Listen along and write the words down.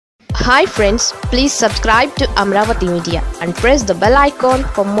Hi friends, please subscribe to Amaravathi Media and press the bell icon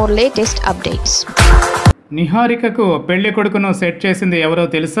for more latest updates. నిహారికకు పెళ్లి కొడుకును set చేసింది ఎవరో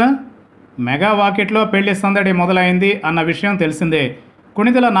తెలుసా? Mega వాకిట్లో పెళ్లి సందడి మొదలైంది అన్న విషయం తెలిసిందే.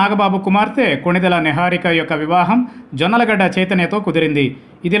 కొణిదెల నాగబాబు కుమార్తె కొణిదెల నిహారిక యొక్క వివాహం జొన్నలగడ్డ చైతన్యతో కుదిరింది.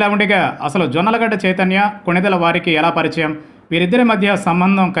 ఇదిలా ఉండగా అసలు జొన్నలగడ్డ చైతన్య కొణిదెల వారికి ఎలా పరిచయం? వీరిద్దరి మధ్య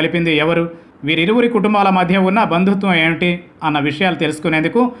సంబంధం కలిపింది ఎవరు? వీరిరువురి కుటుంబాల మధ్య ఉన్న బంధుత్వం ఏమిటి అన్న విషయాలు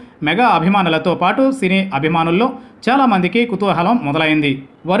తెలుసుకునేందుకు మెగా అభిమానులతో పాటు సినీ అభిమానుల్లో చాలామందికి కుతూహలం మొదలైంది.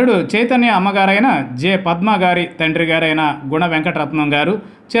 వరుడు చైతన్య అమ్మగారైన జె పద్మ గారి తండ్రి గారైన గుణ వెంకటరత్నం గారు,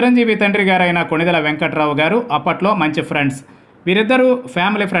 చిరంజీవి తండ్రి గారైన కొణిదెల వెంకట్రావు గారు అప్పట్లో మంచి ఫ్రెండ్స్. వీరిద్దరూ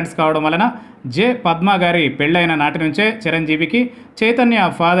ఫ్యామిలీ ఫ్రెండ్స్ కావడం వలన జె పద్మ గారి పెళ్ళైన నాటి నుంచే చిరంజీవికి చైతన్య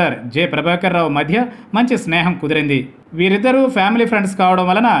ఫాదర్ జె ప్రభాకర్ రావు మధ్య మంచి స్నేహం కుదిరింది. వీరిద్దరూ ఫ్యామిలీ ఫ్రెండ్స్ కావడం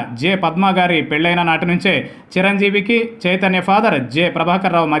వలన జె పద్మ గారి పెళ్ళైన నాటి నుంచే చిరంజీవికి చైతన్య ఫాదర్ జె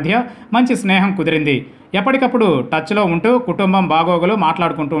ప్రభాకర్ రావు మధ్య మంచి స్నేహం కుదిరింది. ఎప్పటికప్పుడు టచ్లో ఉంటూ కుటుంబం బాగోగులు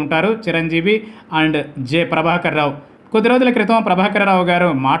మాట్లాడుకుంటూ ఉంటారు చిరంజీవి అండ్ జె ప్రభాకర్ రావు. కొద్ది రోజుల క్రితం ప్రభాకర్ రావు గారు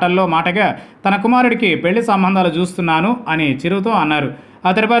మాటల్లో మాటగా తన కుమారుడికి పెళ్లి సంబంధాలు చూస్తున్నాను అని చిరుతో అన్నారు.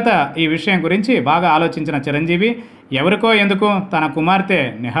 ఆ తర్వాత ఈ విషయం గురించి బాగా ఆలోచించిన చిరంజీవి ఎవరికో ఎందుకు తన కుమార్తె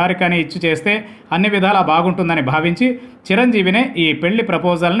నిహారికని ఇచ్చి చేస్తే అన్ని విధాలా బాగుంటుందని భావించి చిరంజీవినే ఈ పెళ్లి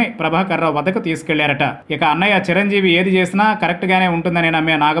ప్రపోజల్ని ప్రభాకర్ రావు వద్దకు తీసుకెళ్లారట. ఇక అన్నయ్య చిరంజీవి ఏది చేసినా కరెక్ట్గానే ఉంటుందని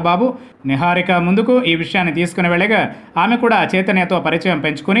నమ్మే నాగబాబు నిహారిక ముందుకు ఈ విషయాన్ని తీసుకుని వెళ్ళగా ఆమె కూడా చైతన్యతో పరిచయం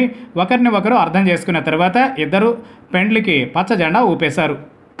పెంచుకుని ఒకరిని ఒకరు అర్థం చేసుకున్న తర్వాత ఇద్దరు పెండ్లికి పచ్చ జెండా ఊపేశారు.